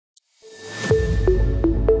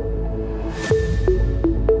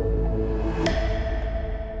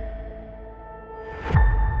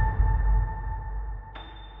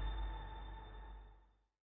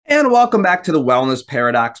welcome back to the Wellness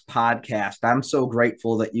Paradox podcast. I'm so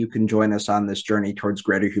grateful that you can join us on this journey towards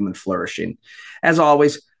greater human flourishing. As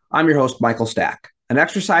always, I'm your host, Michael Stack, an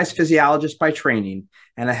exercise physiologist by training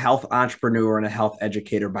and a health entrepreneur and a health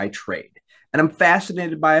educator by trade. And I'm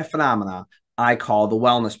fascinated by a phenomena I call the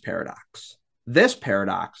wellness paradox. This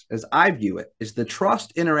paradox, as I view it, is the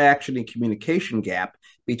trust, interaction, and communication gap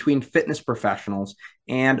between fitness professionals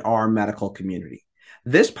and our medical community.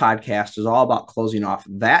 This podcast is all about closing off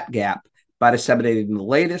that gap by disseminating the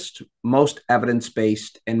latest, most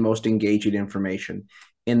evidence-based, and most engaging information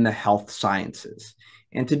in the health sciences.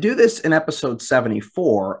 And to do this in episode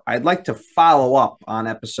 74, I'd like to follow up on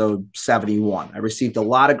episode 71. I received a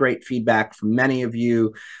lot of great feedback from many of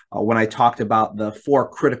you when I talked about the 4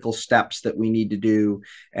 critical steps that we need to do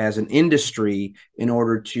as an industry in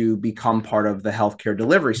order to become part of the healthcare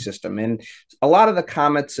delivery system. And a lot of the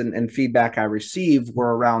comments and feedback I received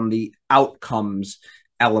were around the outcomes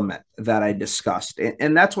element that I discussed.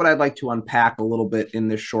 And that's what I'd like to unpack a little bit in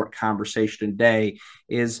this short conversation today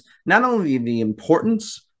is not only the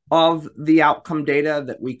importance of the outcome data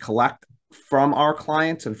that we collect from our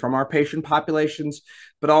clients and from our patient populations,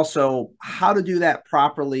 but also how to do that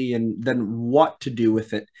properly and then what to do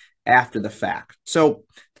with it after the fact. So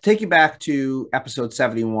to take you back to episode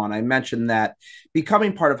 71, I mentioned that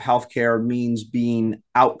becoming part of healthcare means being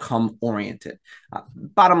outcome oriented.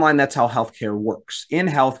 Bottom line, that's how healthcare works. In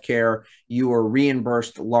healthcare, you are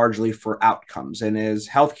reimbursed largely for outcomes. And as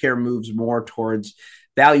healthcare moves more towards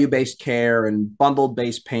value-based care and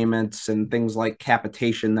bundled-based payments and things like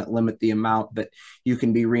capitation that limit the amount that you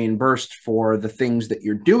can be reimbursed for the things that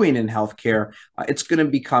you're doing in healthcare, it's going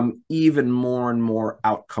to become even more and more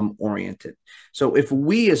outcome-oriented. So if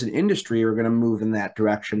we as an industry are going to move in that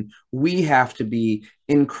direction, we have to be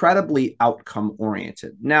incredibly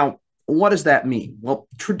outcome-oriented. Now, what does that mean? Well,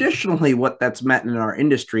 traditionally, what that's meant in our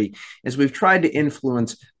industry is we've tried to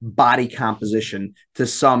influence body composition to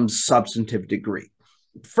some substantive degree.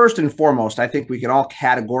 First and foremost, I think we can all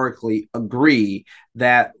categorically agree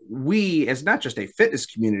that we, as not just a fitness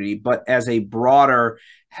community, but as a broader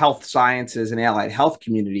health sciences and allied health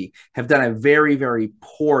community, have done a very, very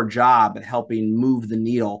poor job at helping move the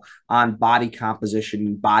needle on body composition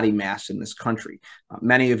and body mass in this country.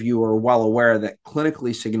 Many of you are well aware that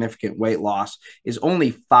clinically significant weight loss is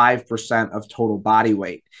only 5% of total body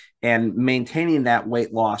weight. And maintaining that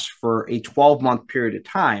weight loss for a 12-month period of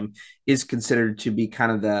time is considered to be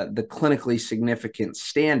kind of the clinically significant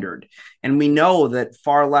standard. And we know that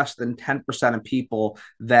far less than 10% of people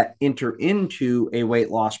that enter into a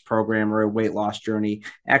weight loss program or a weight loss journey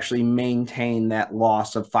actually maintain that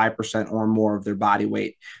loss of 5% or more of their body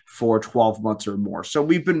weight for 12 months or more. So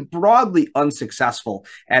we've been broadly unsuccessful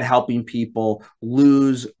at helping people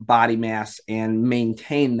lose body mass and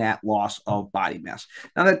maintain that loss of body mass.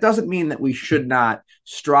 Now, that doesn't mean that we should not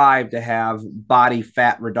strive to have body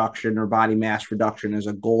fat reduction or body mass reduction as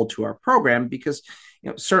a goal to our program, because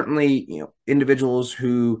certainly, individuals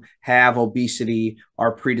who have obesity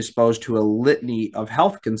are predisposed to a litany of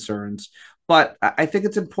health concerns. But I think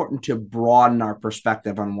it's important to broaden our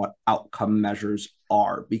perspective on what outcome measures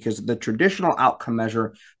are, because the traditional outcome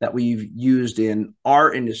measure that we've used in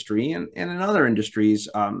our industry and in other industries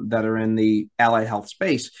that are in the allied health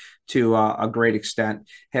space to a great extent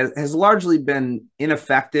has largely been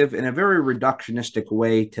ineffective in a very reductionistic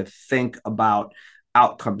way to think about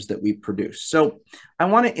outcomes that we produce. So I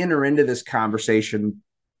want to enter into this conversation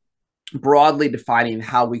broadly defining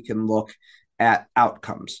how we can look at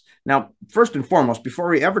outcomes. Now, first and foremost, before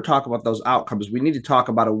we ever talk about those outcomes, we need to talk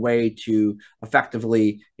about a way to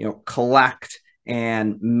effectively, collect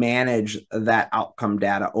and manage that outcome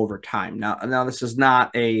data over time. Now, this is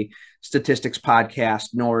not a statistics podcast,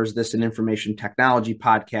 nor is this an information technology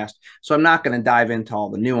podcast. So I'm not going to dive into all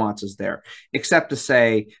the nuances there, except to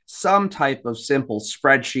say some type of simple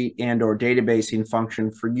spreadsheet and or databasing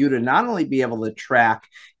function for you to not only be able to track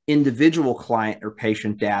individual client or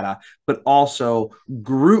patient data, but also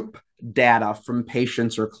group data from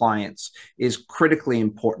patients or clients is critically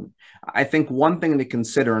important. I think one thing to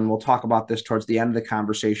consider, and we'll talk about this towards the end of the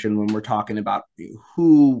conversation when we're talking about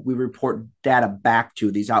who we report data back to,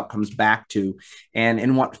 these outcomes back to, and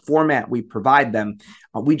in what format we provide them,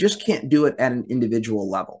 we just can't do it at an individual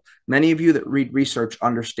level. Many of you that read research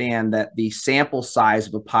understand that the sample size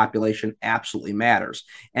of a population absolutely matters.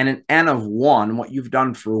 And an N of 1, what you've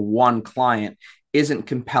done for one client, isn't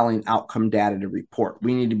compelling outcome data to report.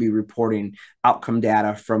 We need to be reporting outcome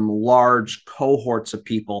data from large cohorts of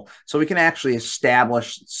people so we can actually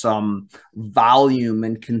establish some volume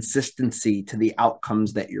and consistency to the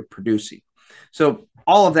outcomes that you're producing. So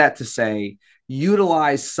all of that to say,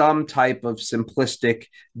 utilize some type of simplistic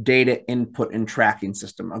data input and tracking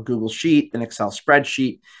system. A Google Sheet, an Excel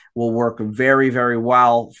spreadsheet will work very, very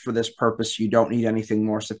well for this purpose. You don't need anything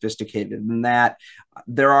more sophisticated than that.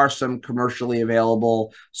 There are some commercially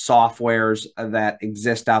available softwares that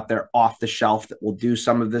exist out there off the shelf that will do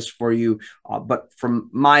some of this for you. But from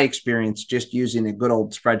my experience, just using a good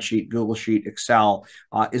old spreadsheet, Google Sheet, Excel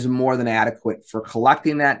is more than adequate for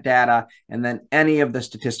collecting that data. And then any of the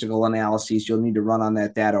statistical analyses you'll need to run on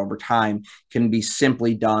that data over time can be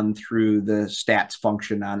simply done through the stats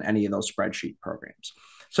function on any of those spreadsheet programs.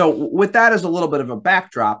 So with that as a little bit of a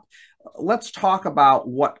backdrop, let's talk about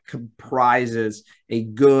what comprises a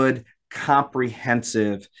good,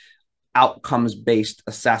 comprehensive, outcomes-based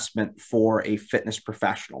assessment for a fitness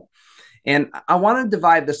professional. And I want to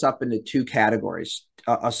divide this up into two categories,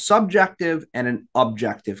 a subjective and an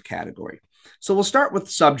objective category. So we'll start with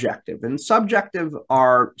subjective, and subjective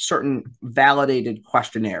are certain validated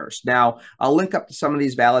questionnaires. Now, I'll link up to some of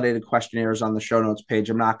these validated questionnaires on the show notes page.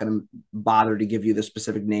 I'm not going to bother to give you the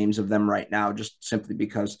specific names of them right now, just simply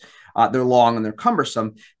because they're long and they're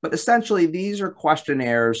cumbersome. But essentially, these are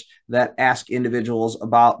questionnaires that ask individuals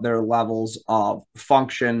about their levels of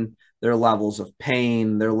function, their levels of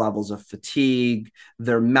pain, their levels of fatigue,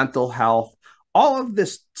 their mental health, all of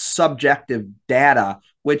this subjective data,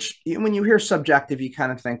 which when you hear subjective, you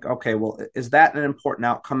kind of think, okay, well, is that an important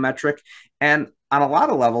outcome metric? And on a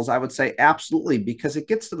lot of levels, I would say absolutely, because it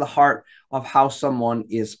gets to the heart of how someone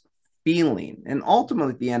is feeling. And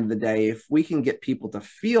ultimately, at the end of the day, if we can get people to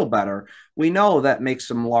feel better, we know that makes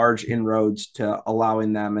some large inroads to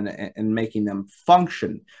allowing them and making them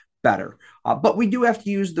function better. But we do have to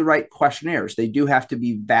use the right questionnaires. They do have to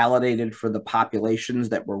be validated for the populations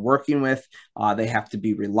that we're working with. They have to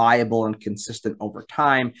be reliable and consistent over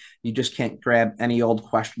time. You just can't grab any old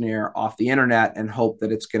questionnaire off the internet and hope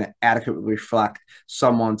that it's going to adequately reflect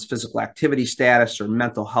someone's physical activity status or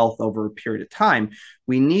mental health over a period of time.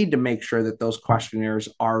 We need to make sure that those questionnaires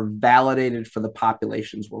are validated for the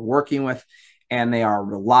populations we're working with and they are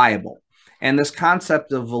reliable. And this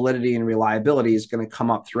concept of validity and reliability is going to come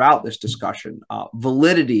up throughout this discussion.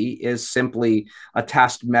 Validity is simply a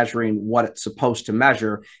test measuring what it's supposed to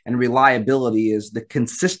measure, and reliability is the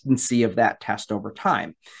consistency of that test over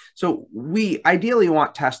time. So we ideally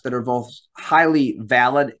want tests that are both highly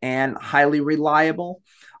valid and highly reliable.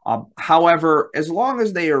 However, as long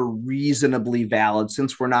as they are reasonably valid,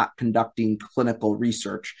 since we're not conducting clinical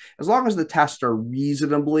research, as long as the tests are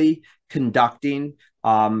reasonably conducting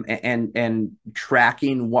and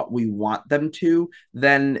tracking what we want them to,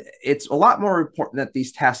 then it's a lot more important that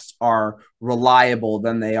these tests are reliable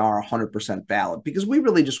than they are 100% valid, because we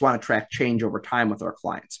really just want to track change over time with our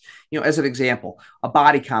clients. You know, as an example, a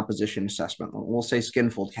body composition assessment, we'll say skin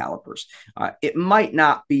fold calipers. It might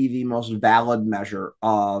not be the most valid measure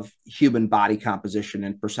of human body composition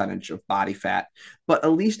and percentage of body fat, but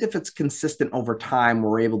at least if it's consistent over time,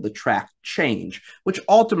 we're able to track change, which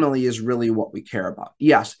ultimately is really what we care about.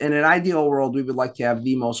 Yes, in an ideal world, we would like to have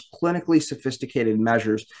the most clinically sophisticated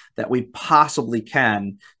measures that we possibly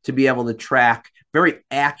can to be able to track very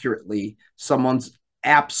accurately someone's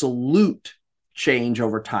absolute change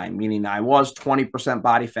over time, meaning I was 20%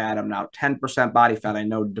 body fat, I'm now 10% body fat. I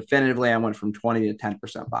know definitively I went from 20 to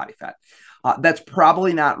 10% body fat. That's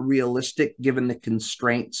probably not realistic given the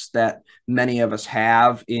constraints that many of us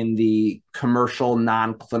have in the commercial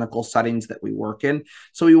non-clinical settings that we work in.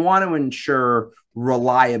 So we want to ensure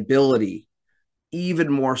reliability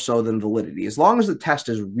even more so than validity. As long as the test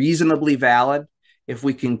is reasonably valid, if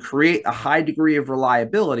we can create a high degree of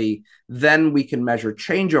reliability, then we can measure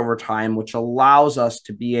change over time, which allows us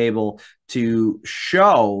to be able to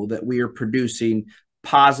show that we are producing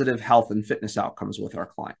positive health and fitness outcomes with our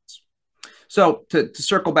clients. So to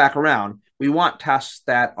circle back around, we want tests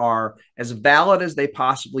that are as valid as they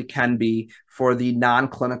possibly can be for the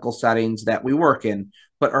non-clinical settings that we work in,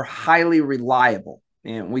 but are highly reliable.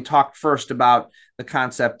 And we talked first about the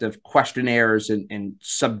concept of questionnaires and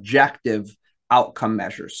subjective outcome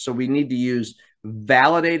measures. So we need to use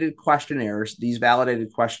validated questionnaires. These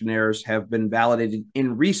validated questionnaires have been validated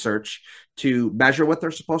in research to measure what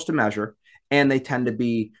they're supposed to measure, and they tend to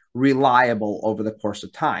be reliable over the course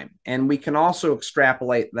of time. And we can also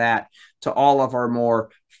extrapolate that to all of our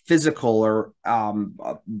more physical or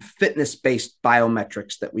fitness-based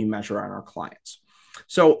biometrics that we measure on our clients.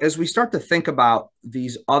 So as we start to think about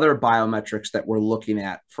these other biometrics that we're looking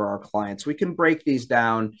at for our clients, we can break these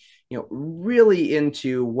down, really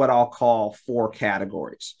into what I'll call 4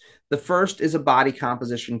 categories. The first is a body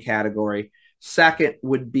composition category. Second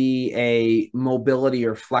would be a mobility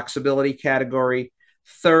or flexibility category.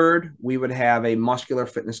 Third, we would have a muscular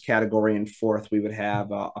fitness category. And fourth, we would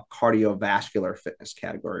have a cardiovascular fitness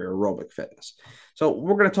category or aerobic fitness. So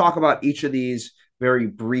we're going to talk about each of these very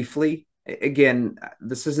briefly. Again,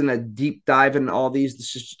 this isn't a deep dive in all these.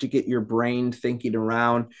 This is just to get your brain thinking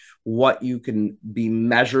around what you can be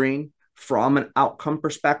measuring from an outcome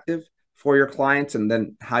perspective for your clients and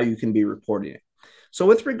then how you can be reporting it. So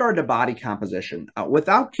with regard to body composition,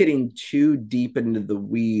 without getting too deep into the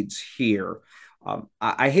weeds here,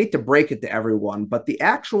 I hate to break it to everyone, but the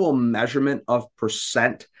actual measurement of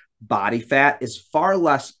percent body fat is far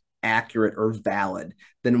less accurate or valid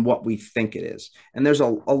than what we think it is. And there's a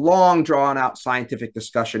long drawn out scientific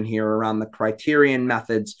discussion here around the criterion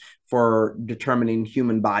methods for determining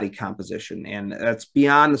human body composition. And that's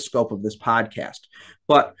beyond the scope of this podcast.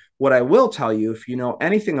 But what I will tell you, if you know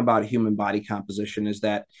anything about human body composition, is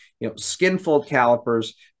that skin fold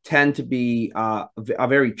calipers tend to be a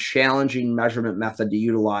very challenging measurement method to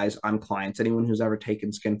utilize on clients. Anyone who's ever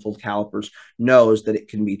taken skin fold calipers knows that it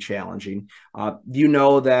can be challenging. You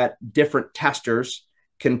know that different testers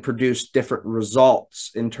can produce different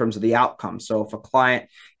results in terms of the outcome. So if a client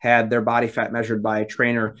had their body fat measured by a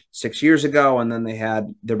trainer 6 years ago, and then they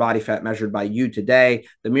had their body fat measured by you today,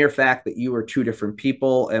 the mere fact that you are two different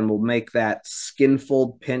people and will make that skin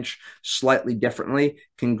fold pinch slightly differently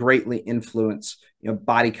can greatly influence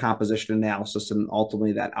body composition analysis and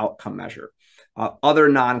ultimately that outcome measure. Other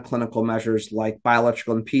non-clinical measures like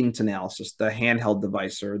biological impedance analysis, the handheld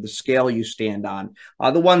device or the scale you stand on,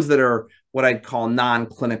 the ones that are what I'd call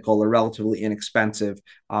non-clinical or relatively inexpensive,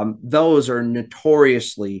 those are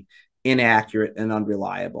notoriously inaccurate and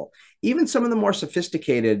unreliable. Even some of the more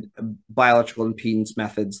sophisticated biological impedance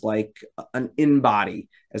methods like an in-body,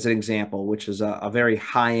 as an example, which is a very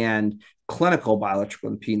high-end clinical biological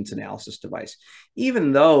impedance analysis device,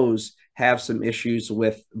 even those have some issues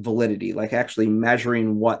with validity, like actually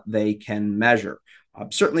measuring what they can measure.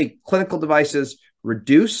 Certainly, clinical devices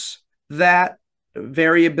reduce that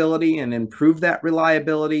variability and improve that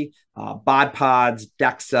reliability. Bod pods,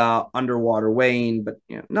 DEXA, underwater weighing, but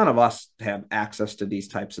none of us have access to these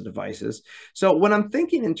types of devices. So when I'm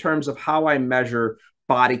thinking in terms of how I measure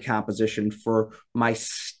body composition for my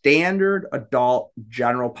standard adult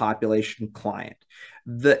general population client,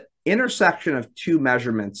 the intersection of two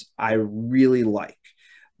measurements I really like.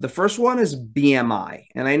 The first one is BMI.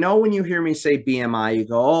 And I know when you hear me say BMI, you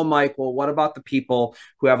go, oh, Mike, well, what about the people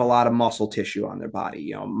who have a lot of muscle tissue on their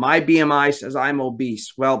body? My BMI says I'm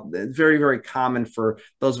obese. Well, it's very, very common for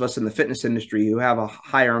those of us in the fitness industry who have a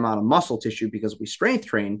higher amount of muscle tissue because we strength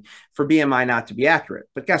train for BMI not to be accurate.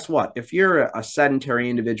 But guess what? If you're a sedentary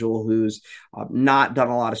individual who's not done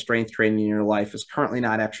a lot of strength training in your life, is currently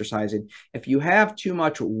not exercising, if you have too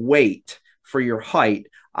much weight for your height,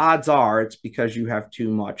 odds are it's because you have too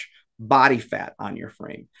much body fat on your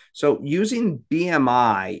frame. So using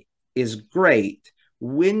BMI is great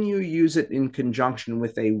when you use it in conjunction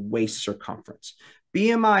with a waist circumference.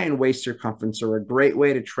 BMI and waist circumference are a great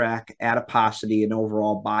way to track adiposity and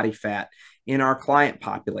overall body fat in our client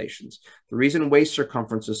populations. The reason waist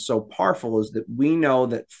circumference is so powerful is that we know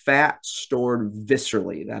that fat stored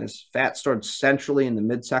viscerally, that is fat stored centrally in the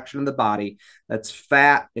midsection of the body, that's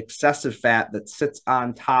fat, excessive fat that sits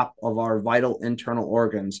on top of our vital internal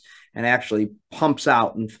organs and actually pumps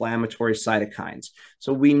out inflammatory cytokines.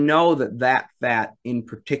 So we know that that fat in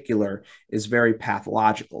particular is very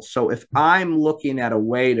pathological. So if I'm looking at a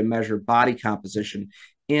way to measure body composition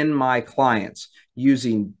in my clients,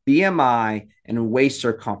 using BMI and waist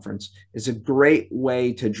circumference is a great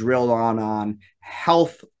way to drill down on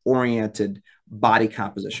health-oriented body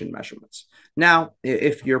composition measurements. Now,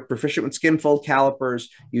 if you're proficient with skin fold calipers,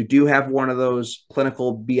 you do have one of those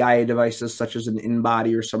clinical BIA devices, such as an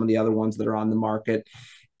in-body or some of the other ones that are on the market,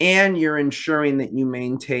 and you're ensuring that you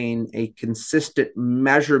maintain a consistent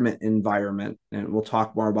measurement environment, and we'll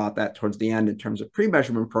talk more about that towards the end in terms of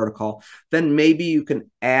pre-measurement protocol, then maybe you can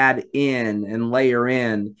add in and layer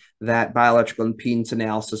in that biological impedance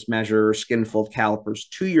analysis measure or skin fold calipers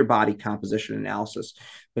to your body composition analysis.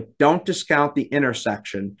 But don't discount the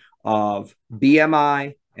intersection of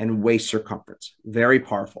BMI and waist circumference. Very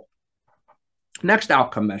powerful. Next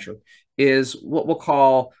outcome measure is what we'll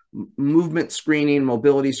call movement screening,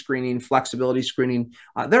 mobility screening, flexibility screening.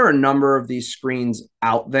 There are a number of these screens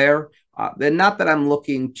out there. And not that I'm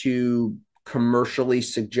looking to commercially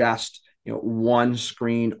suggest one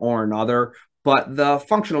screen or another, but the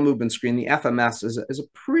functional movement screen, the FMS, is a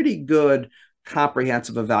pretty good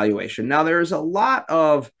comprehensive evaluation. Now, there's a lot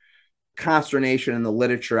of consternation in the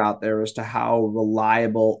literature out there as to how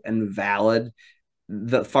reliable and valid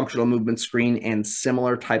the functional movement screen and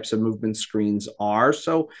similar types of movement screens are.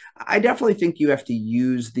 So I definitely think you have to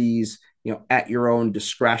use these, at your own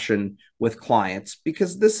discretion with clients,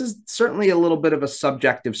 because this is certainly a little bit of a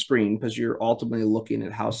subjective screen because you're ultimately looking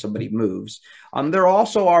at how somebody moves. There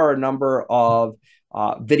also are a number of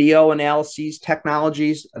video analyses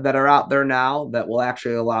technologies that are out there now that will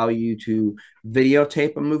actually allow you to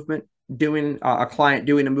videotape a movement, doing a client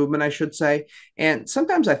doing a movement, I should say. And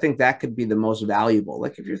sometimes I think that could be the most valuable.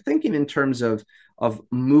 Like if you're thinking in terms of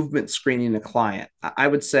movement screening a client, I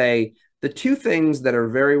would say the two things that are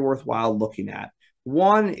very worthwhile looking at.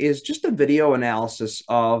 One is just a video analysis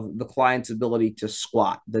of the client's ability to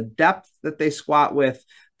squat, the depth that they squat with,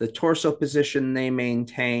 the torso position they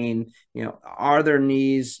maintain, are their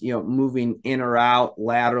knees, moving in or out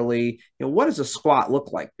laterally? What does a squat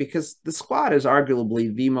look like? Because the squat is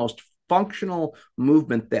arguably the most functional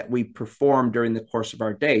movement that we perform during the course of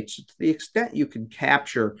our day. So to the extent you can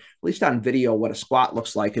capture, at least on video, what a squat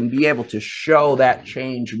looks like and be able to show that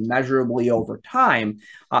change measurably over time,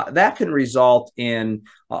 that can result in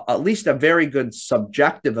at least a very good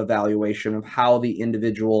subjective evaluation of how the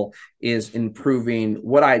individual is improving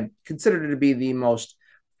what I consider to be the most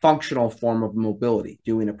functional form of mobility,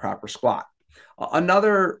 doing a proper squat.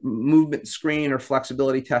 Another movement screen or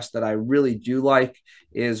flexibility test that I really do like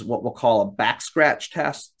is what we'll call a back scratch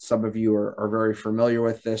test. Some of you are very familiar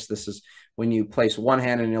with this. This is when you place one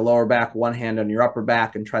hand on your lower back, one hand on your upper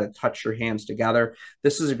back, and try to touch your hands together.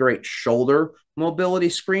 This is a great shoulder mobility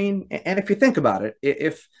screen. And if you think about it,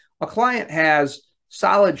 if a client has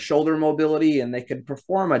solid shoulder mobility and they can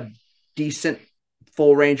perform a decent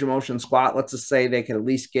full range of motion squat, let's just say they can at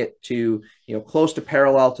least get to, close to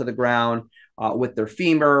parallel to the ground, with their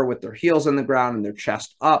femur, with their heels on the ground and their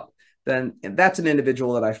chest up, then that's an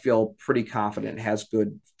individual that I feel pretty confident has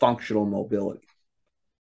good functional mobility.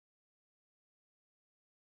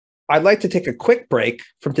 I'd like to take a quick break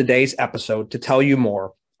from today's episode to tell you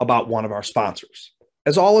more about one of our sponsors.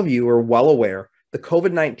 As all of you are well aware, the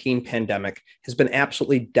COVID-19 pandemic has been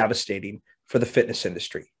absolutely devastating for the fitness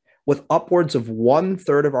industry, with upwards of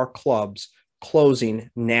 1/3 of our clubs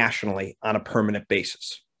closing nationally on a permanent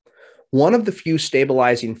basis. One of the few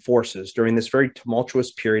stabilizing forces during this very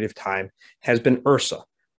tumultuous period of time has been IHRSA,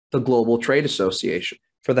 the Global Trade Association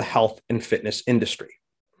for the health and fitness industry.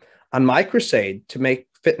 On my crusade to make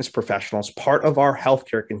fitness professionals part of our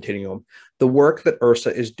healthcare continuum, the work that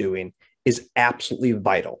IHRSA is doing is absolutely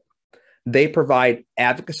vital. They provide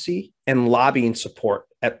advocacy and lobbying support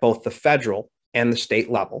at both the federal and the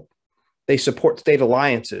state level. They support state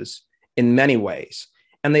alliances in many ways.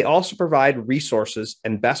 And they also provide resources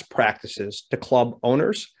and best practices to club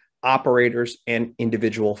owners, operators, and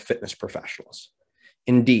individual fitness professionals.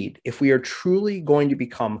 Indeed, if we are truly going to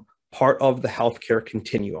become part of the healthcare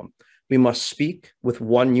continuum, we must speak with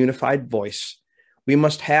one unified voice. We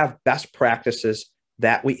must have best practices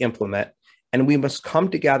that we implement, and we must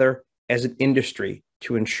come together as an industry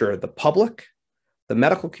to ensure the public, the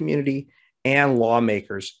medical community, and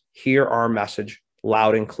lawmakers hear our message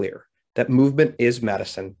loud and clear, that movement is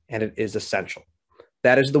medicine and it is essential.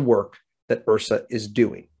 That is the work that IHRSA is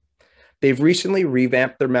doing. They've recently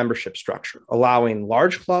revamped their membership structure, allowing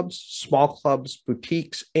large clubs, small clubs,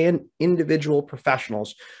 boutiques, and individual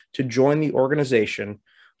professionals to join the organization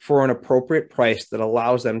for an appropriate price that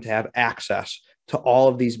allows them to have access to all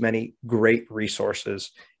of these many great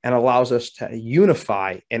resources and allows us to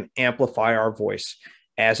unify and amplify our voice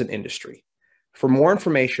as an industry. For more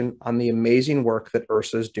information on the amazing work that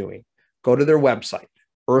IHRSA is doing, go to their website,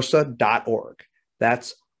 IHRSA.org.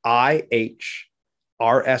 That's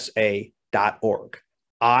IHRSA.org.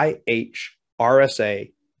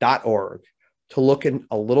 IHRSA.org to look in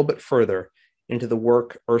a little bit further into the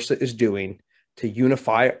work IHRSA is doing to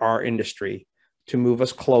unify our industry, to move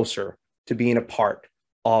us closer to being a part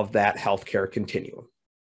of that healthcare continuum.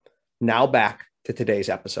 Now back to today's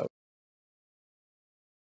episode.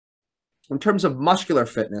 In terms of muscular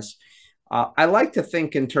fitness, I like to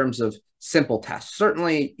think in terms of simple tests.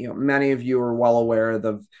 Certainly, many of you are well aware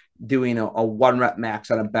of doing a 1-rep max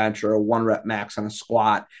on a bench or a 1-rep max on a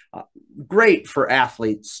squat. Great for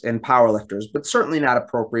athletes and powerlifters, but certainly not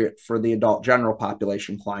appropriate for the adult general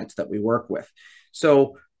population clients that we work with.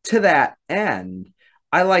 So to that end,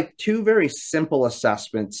 I like two very simple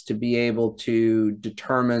assessments to be able to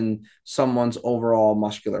determine someone's overall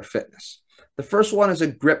muscular fitness. The first one is a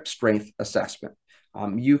grip strength assessment.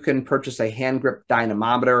 You can purchase a hand grip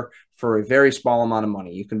dynamometer for a very small amount of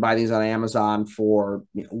money. You can buy these on Amazon for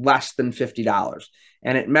less than $50,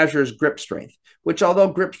 and it measures grip strength, which, although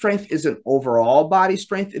grip strength isn't overall body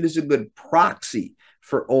strength, it is a good proxy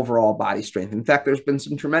for overall body strength. In fact, there's been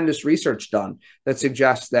some tremendous research done that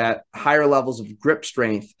suggests that higher levels of grip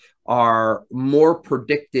strength are more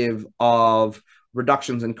predictive of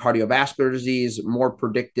reductions in cardiovascular disease, more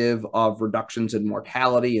predictive of reductions in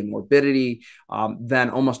mortality and morbidity than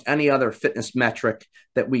almost any other fitness metric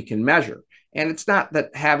that we can measure. And it's not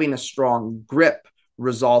that having a strong grip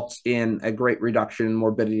results in a great reduction in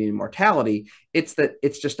morbidity and mortality. It's that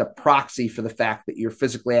it's just a proxy for the fact that you're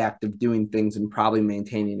physically active, doing things, and probably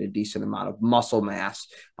maintaining a decent amount of muscle mass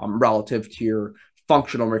relative to your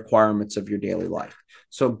functional requirements of your daily life.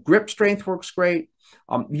 So grip strength works great.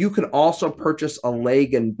 You can also purchase a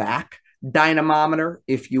leg and back dynamometer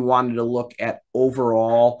if you wanted to look at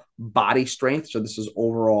overall body strength. So this is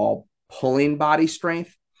overall pulling body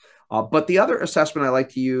strength. But the other assessment I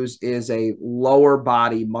like to use is a lower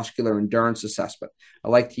body muscular endurance assessment. I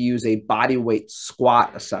like to use a body weight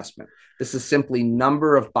squat assessment. This is simply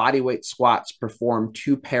number of body weight squats performed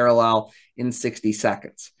 2 parallel in 60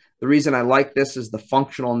 seconds. The reason I like this is the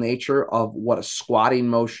functional nature of what a squatting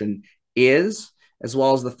motion is, as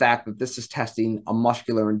well as the fact that this is testing a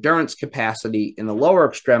muscular endurance capacity in the lower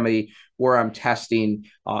extremity, where I'm testing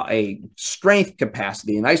a strength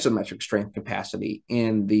capacity, an isometric strength capacity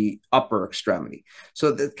in the upper extremity.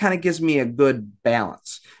 So that kind of gives me a good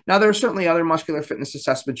balance. Now, there are certainly other muscular fitness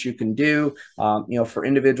assessments you can do. For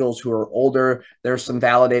individuals who are older, there's some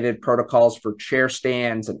validated protocols for chair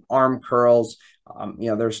stands and arm curls.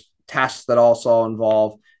 There's tests that also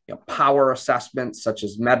involve power assessments such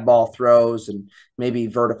as med ball throws and maybe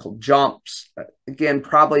vertical jumps. Again,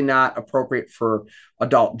 probably not appropriate for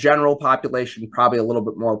adult general population, probably a little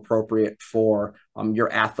bit more appropriate for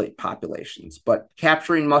your athlete populations. But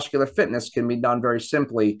capturing muscular fitness can be done very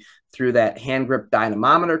simply through that hand grip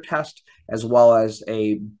dynamometer test, as well as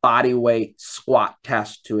a body weight squat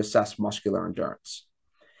test to assess muscular endurance.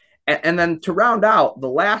 And then to round out, the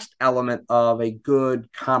last element of a good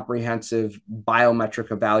comprehensive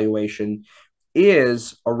biometric evaluation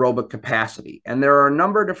is aerobic capacity. And there are a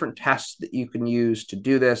number of different tests that you can use to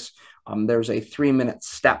do this. There's a 3-minute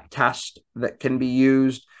step test that can be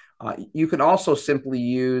used. You can also simply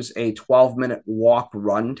use a 12-minute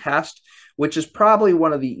walk-run test, which is probably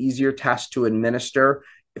one of the easier tests to administer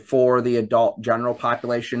for the adult general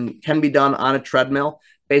population. It can be done on a treadmill.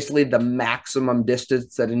 Basically, the maximum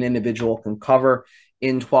distance that an individual can cover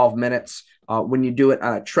in 12 minutes. When you do it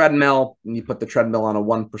on a treadmill, and you put the treadmill on a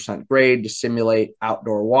 1% grade to simulate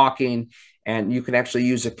outdoor walking, and you can actually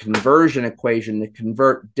use a conversion equation to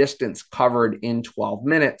convert distance covered in 12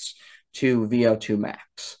 minutes to VO2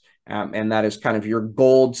 max. And that is kind of your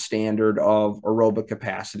gold standard of aerobic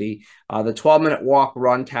capacity. The 12-minute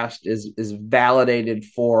walk-run test is validated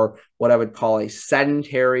for what I would call a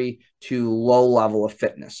sedentary to low level of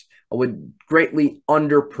fitness. I would greatly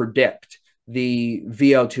underpredict the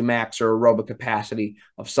VO2 max or aerobic capacity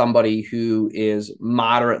of somebody who is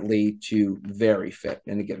moderately to very fit.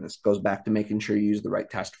 And again, this goes back to making sure you use the right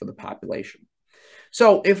test for the population.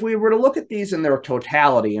 So if we were to look at these in their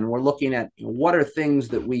totality, and we're looking at what are things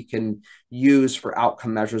that we can use for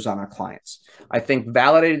outcome measures on our clients, I think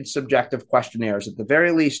validated subjective questionnaires, at the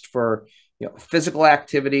very least for physical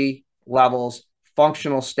activity levels,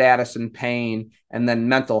 functional status and pain, and then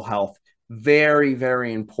mental health, very,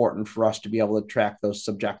 very important for us to be able to track those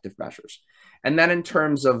subjective measures. And then in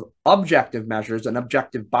terms of objective measures and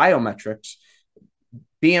objective biometrics,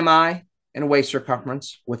 BMI and waist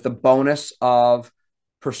circumference, with the bonus of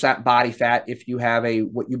percent body fat if you have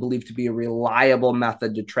what you believe to be a reliable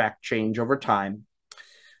method to track change over time.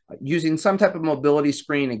 Using some type of mobility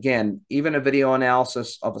screen, again, even a video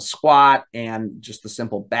analysis of a squat and just the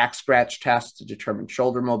simple back scratch test to determine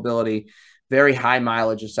shoulder mobility, very high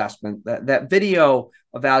mileage assessment. That video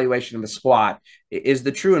evaluation of a squat is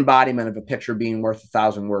the true embodiment of a picture being worth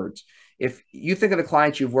 1,000 words. If you think of the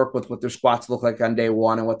clients you've worked with, what their squats look like on day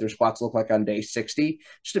 1 and what their squats look like on day 60,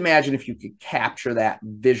 just imagine if you could capture that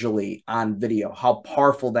visually on video, how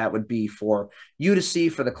powerful that would be for you to see,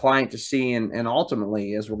 for the client to see, and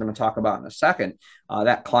ultimately, as we're going to talk about in a second,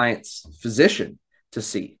 that client's physician to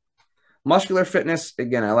see. Muscular fitness,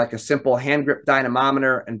 again, I like a simple hand grip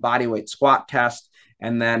dynamometer and body weight squat test.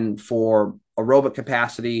 And then for aerobic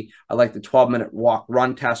capacity, I like the 12-minute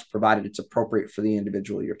walk-run test, provided it's appropriate for the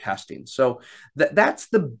individual you're testing. So that's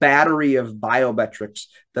the battery of biometrics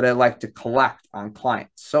that I like to collect on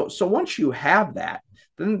clients. So once you have that,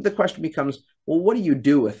 then the question becomes, well, what do you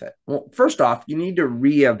do with it? Well, first off, you need to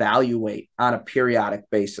reevaluate on a periodic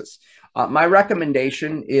basis. My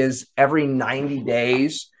recommendation is every 90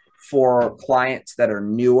 days for clients that are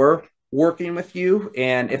newer working with you.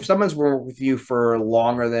 And if someone's worked with you for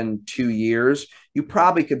longer than 2 years, you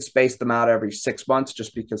probably could space them out every 6 months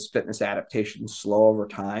just because fitness adaptation is slow over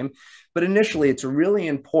time. But initially, it's really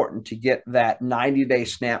important to get that 90-day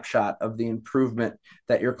snapshot of the improvement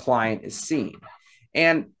that your client is seeing.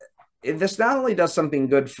 And this not only does something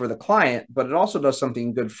good for the client, but it also does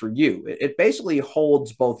something good for you. It basically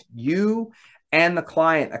holds both you and the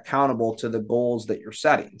client accountable to the goals that you're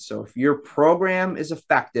setting. So if your program is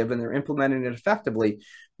effective and they're implementing it effectively,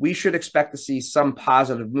 we should expect to see some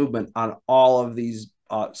positive movement on all of these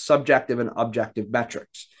subjective and objective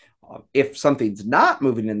metrics. If something's not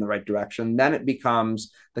moving in the right direction, then it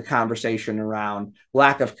becomes the conversation around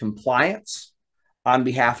lack of compliance on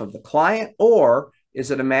behalf of the client, or is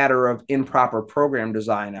it a matter of improper program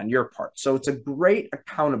design on your part? So it's a great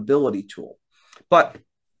accountability tool. But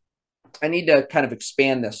I need to kind of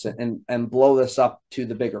expand this and blow this up to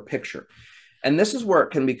the bigger picture. And this is where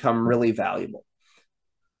it can become really valuable.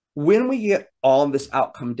 When we get all of this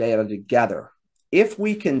outcome data together, if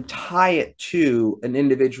we can tie it to an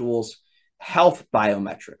individual's health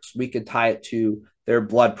biometrics, we could tie it to their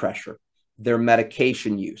blood pressure, their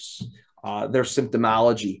medication use, their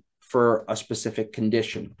symptomology for a specific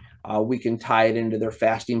condition. We can tie it into their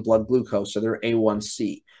fasting blood glucose or their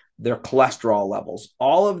A1C, their cholesterol levels,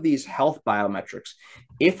 all of these health biometrics.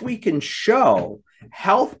 If we can show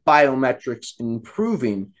health biometrics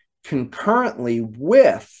improving concurrently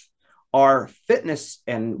with our fitness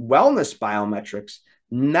and wellness biometrics,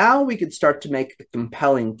 now we could start to make a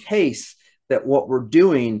compelling case that what we're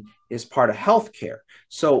doing is part of healthcare.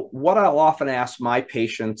 So what I'll often ask my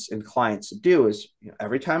patients and clients to do is,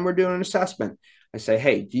 every time we're doing an assessment, I say,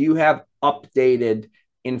 hey, do you have updated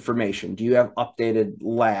information? Do you have updated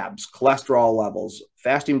labs, cholesterol levels,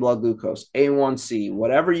 fasting blood glucose, A1C,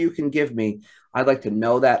 whatever you can give me? I'd like to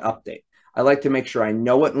know that update. I like to make sure I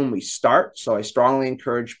know it when we start. So I strongly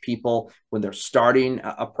encourage people when they're starting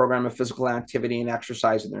a program of physical activity and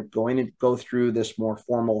exercise, and they're going to go through this more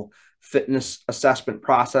formal fitness assessment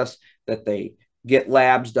process, that they get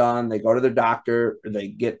labs done, they go to their doctor, they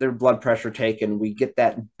get their blood pressure taken. We get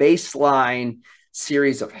that baseline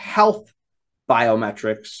series of health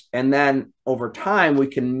biometrics. And then over time, we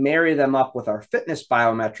can marry them up with our fitness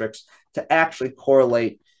biometrics to actually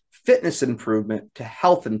correlate fitness improvement to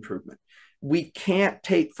health improvement. We can't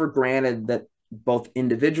take for granted that both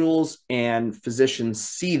individuals and physicians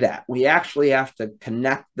see that. We actually have to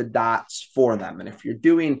connect the dots for them. And if you're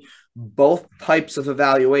doing both types of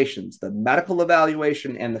evaluations, the medical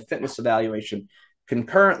evaluation and the fitness evaluation,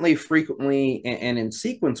 concurrently, frequently, and in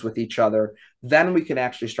sequence with each other, then we can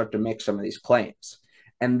actually start to make some of these claims.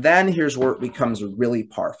 And then here's where it becomes really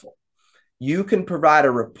powerful. You can provide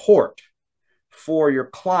a report for your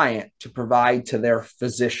client to provide to their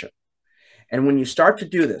physician. And when you start to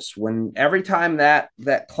do this, when every time that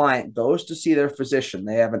client goes to see their physician,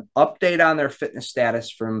 they have an update on their fitness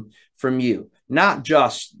status from you, not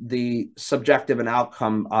just the subjective and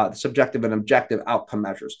objective outcome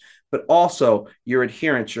measures, but also your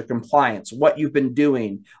adherence, your compliance, what you've been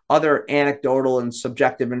doing, other anecdotal and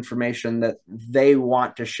subjective information that they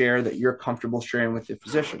want to share that you're comfortable sharing with the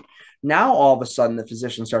physician. Now, all of a sudden, the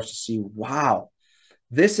physician starts to see, wow,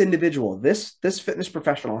 this individual, this fitness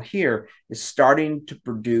professional here is starting to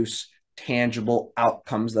produce tangible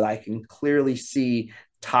outcomes that I can clearly see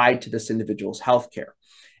tied to this individual's healthcare.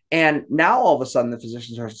 And now all of a sudden the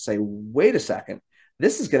physician starts to say, wait a second,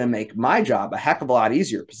 this is going to make my job a heck of a lot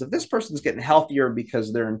easier, because if this person's getting healthier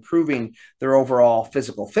because they're improving their overall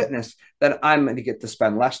physical fitness, then I'm going to get to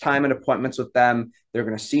spend less time in appointments with them. They're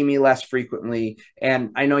going to see me less frequently. And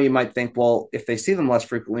I know you might think, well, if they see them less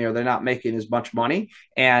frequently, are they not making as much money?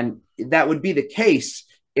 And that would be the case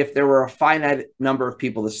if there were a finite number of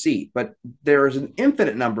people to see, but there is an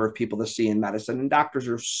infinite number of people to see in medicine, and doctors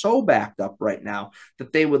are so backed up right now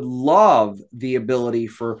that they would love the ability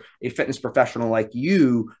for a fitness professional like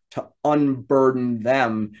you to unburden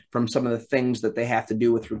them from some of the things that they have to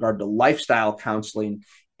do with regard to lifestyle counseling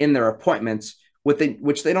in their appointments,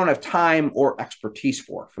 which they don't have time or expertise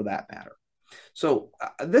for that matter. So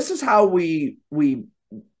this is how we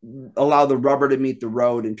allow the rubber to meet the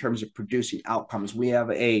road in terms of producing outcomes. We have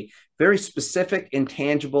a very specific and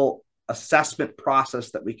tangible assessment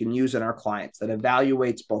process that we can use in our clients that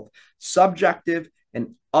evaluates both subjective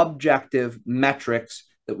and objective metrics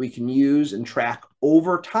that we can use and track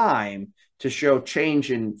over time to show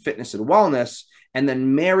change in fitness and wellness, and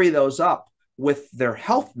then marry those up with their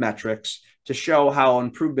health metrics to show how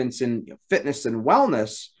improvements in fitness and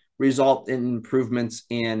wellness result in improvements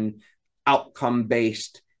in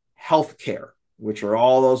outcome-based healthcare, which are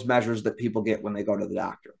all those measures that people get when they go to the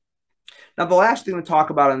doctor. Now, the last thing to talk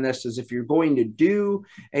about in this is if you're going to do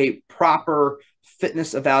a proper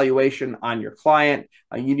fitness evaluation on your client,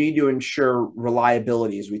 you need to ensure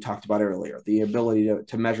reliability, as we talked about earlier, the ability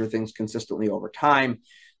to measure things consistently over time.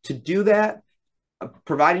 To do that,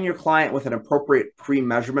 providing your client with an appropriate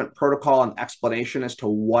pre-measurement protocol and explanation as to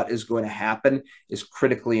what is going to happen is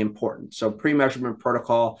critically important. So pre-measurement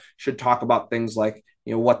protocol should talk about things like,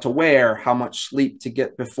 what to wear, how much sleep to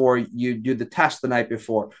get before you do the test the night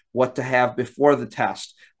before, what to have before the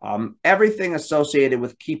test, everything associated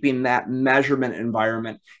with keeping that measurement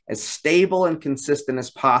environment as stable and consistent as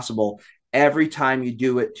possible every time you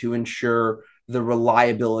do it to ensure the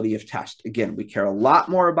reliability of test. Again, we care a lot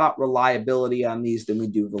more about reliability on these than we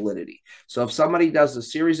do validity. So if somebody does a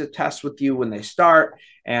series of tests with you when they start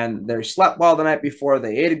and they slept well the night before,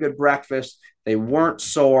 they ate a good breakfast, they weren't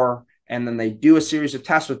sore, and then they do a series of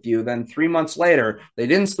tests with you, then 3 months later, they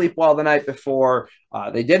didn't sleep well the night before,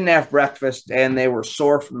 they didn't have breakfast, and they were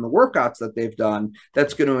sore from the workouts that they've done,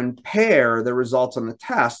 that's going to impair the results on the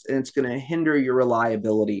test, and it's going to hinder your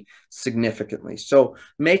reliability significantly. So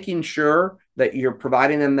making sure that you're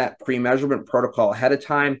providing them that pre-measurement protocol ahead of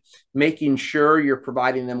time, making sure you're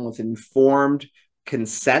providing them with informed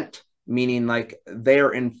consent, meaning like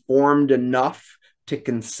they're informed enough to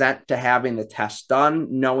consent to having the test done,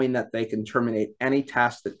 knowing that they can terminate any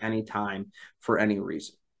test at any time for any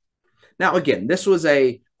reason. Now, again, this was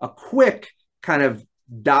a quick kind of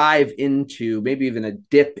dive into, maybe even a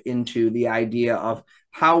dip into the idea of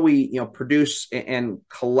how we produce and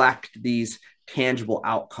collect these tangible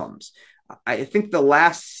outcomes. I think the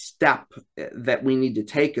last step that we need to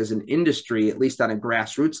take as an industry, at least on a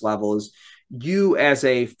grassroots level, is you as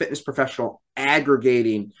a fitness professional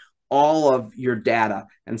aggregating all of your data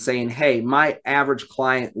and saying, hey, my average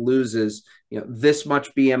client loses this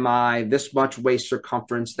much BMI, this much waist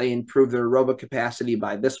circumference, they improve their aerobic capacity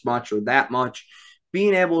by this much or that much.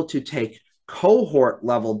 Being able to take cohort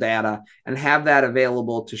level data and have that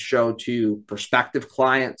available to show to prospective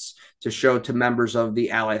clients, to show to members of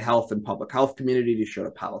the allied health and public health community, to show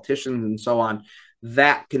to politicians and so on,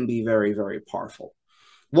 that can be very, very powerful.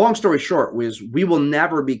 Long story short is we will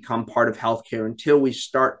never become part of healthcare until we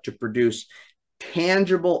start to produce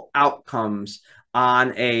tangible outcomes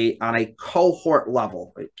on a cohort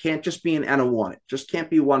level. It can't just be an N of one. It just can't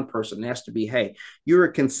be one person. It has to be, hey, you are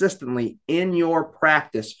consistently in your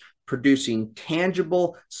practice producing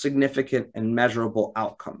tangible, significant, and measurable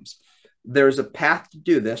outcomes. There's a path to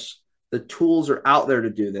do this. The tools are out there to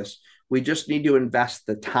do this. We just need to invest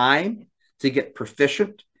the time to get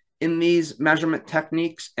proficient in these measurement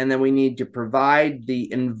techniques, and then we need to provide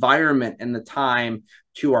the environment and the time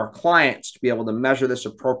to our clients to be able to measure this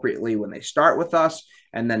appropriately when they start with us,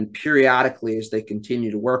 and then periodically as they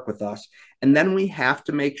continue to work with us. And then we have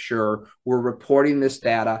to make sure we're reporting this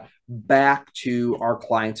data back to our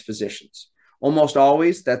clients' physicians. Almost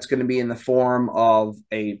always, that's going to be in the form of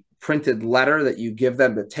a printed letter that you give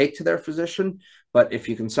them to take to their physician. But if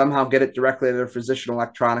you can somehow get it directly to their physician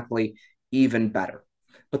electronically, even better.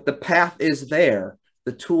 But the path is there.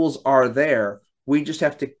 The tools are there. We just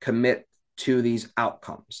have to commit to these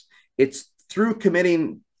outcomes. It's through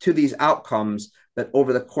committing to these outcomes that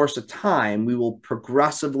over the course of time, we will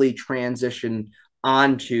progressively transition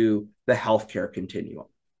onto the healthcare continuum.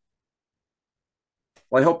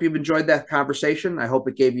 Well, I hope you've enjoyed that conversation. I hope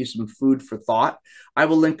it gave you some food for thought. I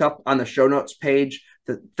will link up on the show notes page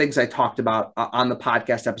the things I talked about on the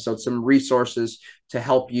podcast episode, some resources to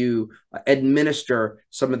help you administer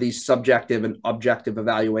some of these subjective and objective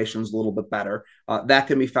evaluations a little bit better. That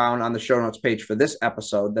can be found on the show notes page for this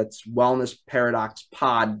episode. That's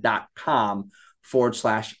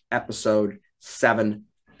wellnessparadoxpod.com/episode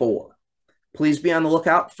 74. Please be on the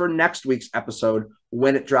lookout for next week's episode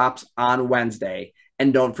when it drops on Wednesday.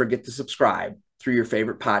 And don't forget to subscribe through your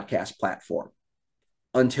favorite podcast platform.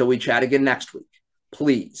 Until we chat again next week,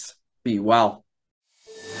 please be well.